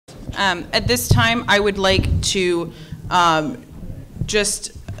At this time, I would like to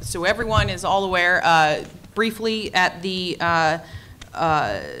just so everyone is all aware, briefly at the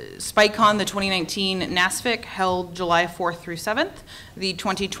SpikeCon, the 2019 NASFIC held July 4th through 7th. The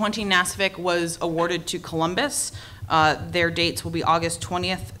 2020 NASFIC was awarded to Columbus. Their dates will be August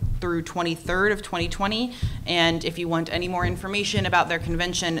 20th through 23rd of 2020. And if you want any more information about their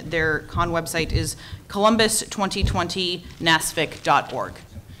convention, their con website is columbus2020nasfic.org.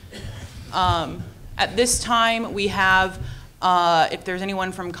 At this time, we have, if there's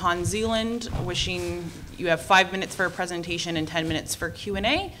anyone from Con Zealand wishing, you have 5 minutes for a presentation and 10 minutes for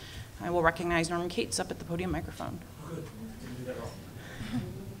Q&A. I will recognize Norman Cates up at the podium microphone.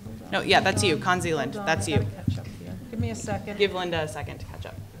 No, yeah, that's you, Con Zealand, that's you. Give me a second. Give Linda a second to catch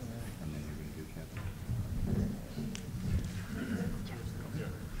up.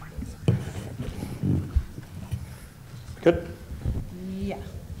 Good? Yeah.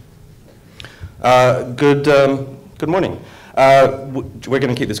 Good morning. We're going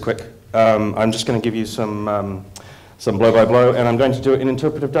to keep this quick. I'm just going to give you some blow by blow, and I'm going to do it in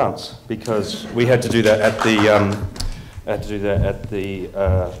interpretive dance because we had to do that at the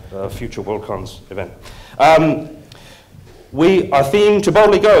future Worldcons event. Our theme, to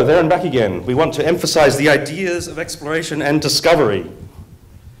boldly go there and back again. We want to emphasize the ideas of exploration and discovery,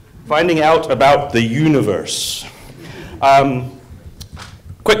 finding out about the universe.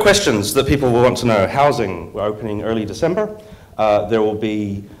 Quick questions that people will want to know. Housing, we're opening early December. There will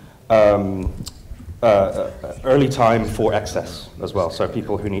be early time for access as well. So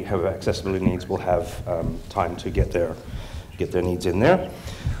people who have accessibility needs will have time to get their needs in there.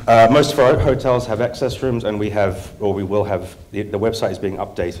 Most of our hotels have access rooms, and we will have, the website is being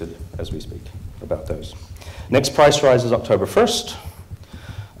updated as we speak about those. Next price rise is October 1st.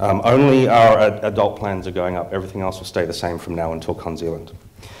 Only our adult plans are going up. Everything else will stay the same from now until Con Zealand.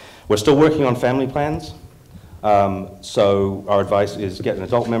 We're still working on family plans. So our advice is get an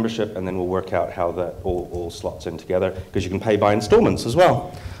adult membership, and then we'll work out how that all slots in together, because you can pay by installments as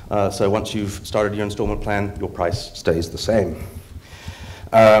well. So once you've started your installment plan, your price stays the same.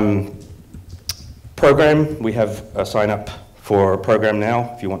 Program, we have a sign up for a program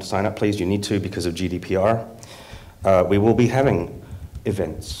now. If you want to sign up, please, you need to because of GDPR. We will be having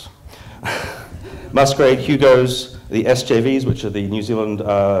events. Musgrave, Hugo's, the SJVs, which are the New Zealand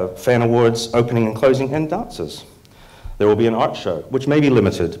Fan Awards, opening and closing, and dances. There will be an art show, which may be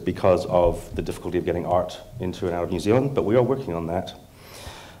limited because of the difficulty of getting art into and out of New Zealand, but we are working on that.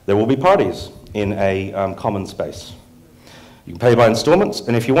 There will be parties in a common space. You can pay by installments,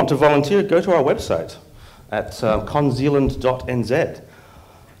 and if you want to volunteer, go to our website at conzealand.nz.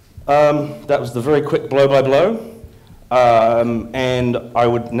 That was the very quick blow by blow. And I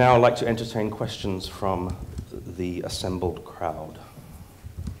would now like to entertain questions from the assembled crowd.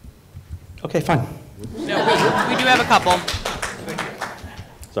 Okay, fine. No, we do have a couple.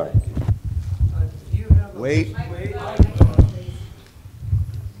 Sorry. Wait.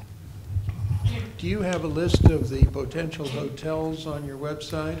 Do you have a list of the potential hotels on your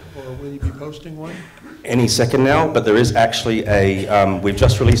website, or will you be posting one? Any second now, but there is actually we've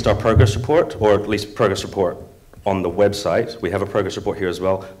just released our progress report, or at least progress report on the website. We have a progress report here as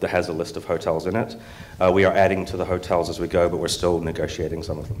well that has a list of hotels in it. We are adding to the hotels as we go, but we're still negotiating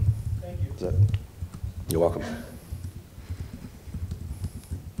some of them. Thank you. You're welcome.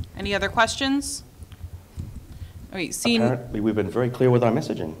 Any other questions? Okay, Apparently, we've been very clear with our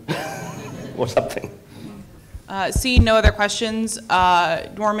messaging. Or something. Seeing no other questions,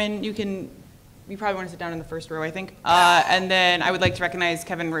 Norman, you probably want to sit down in the first row, I think. And then I would like to recognize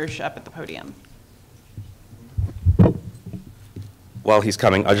Kevin Roche up at the podium. While he's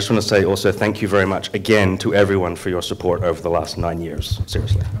coming, I just want to say also thank you very much again to everyone for your support over the last 9 years.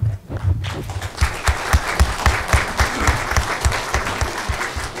 Seriously.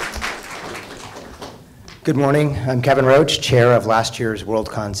 Good morning. I'm Kevin Roach, chair of last year's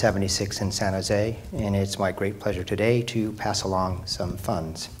Worldcon 76 in San Jose, and it's my great pleasure today to pass along some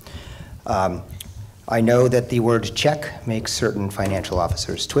funds. I know that the word check makes certain financial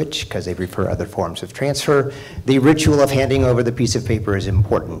officers twitch because they prefer other forms of transfer. The ritual of handing over the piece of paper is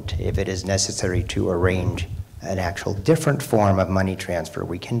important. If it is necessary to arrange an actual different form of money transfer,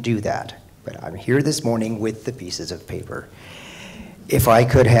 we can do that. But I'm here this morning with the pieces of paper. If I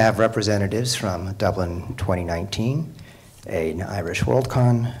could have representatives from Dublin 2019, an Irish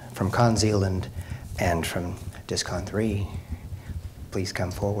Worldcon, from Con Zealand, and from Discon 3, please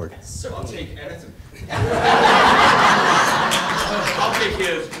come forward. So I'll take anything. I'll take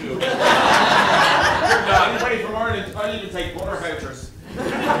his too. Anybody from Ireland, I need to take water vouchers.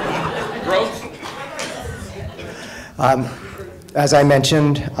 Growth. As I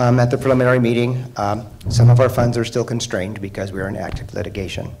mentioned at the preliminary meeting, some of our funds are still constrained because we are in active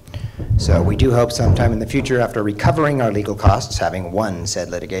litigation. So we do hope sometime in the future, after recovering our legal costs, having won said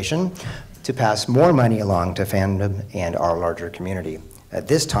litigation, to pass more money along to fandom and our larger community. At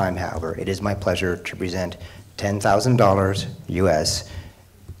this time, however, it is my pleasure to present $10,000 US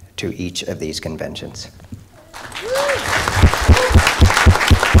to each of these conventions.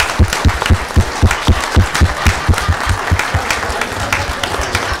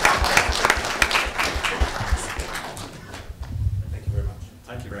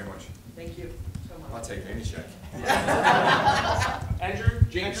 Thank you very much. Thank you so much. I'll take any check. Andrew,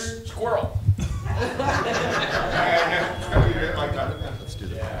 Jinx, Squirrel. Let's do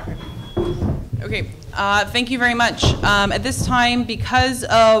that. Okay, thank you very much. At this time, because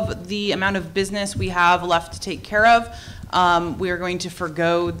of the amount of business we have left to take care of, we are going to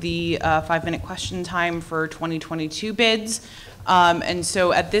forgo the 5-minute question time for 2022 bids. And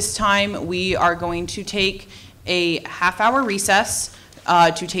so at this time, we are going to take a half-hour recess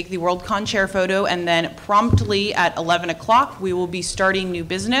to take the Worldcon chair photo, and then promptly at 11 o'clock, we will be starting new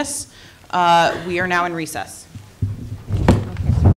business. We are now in recess.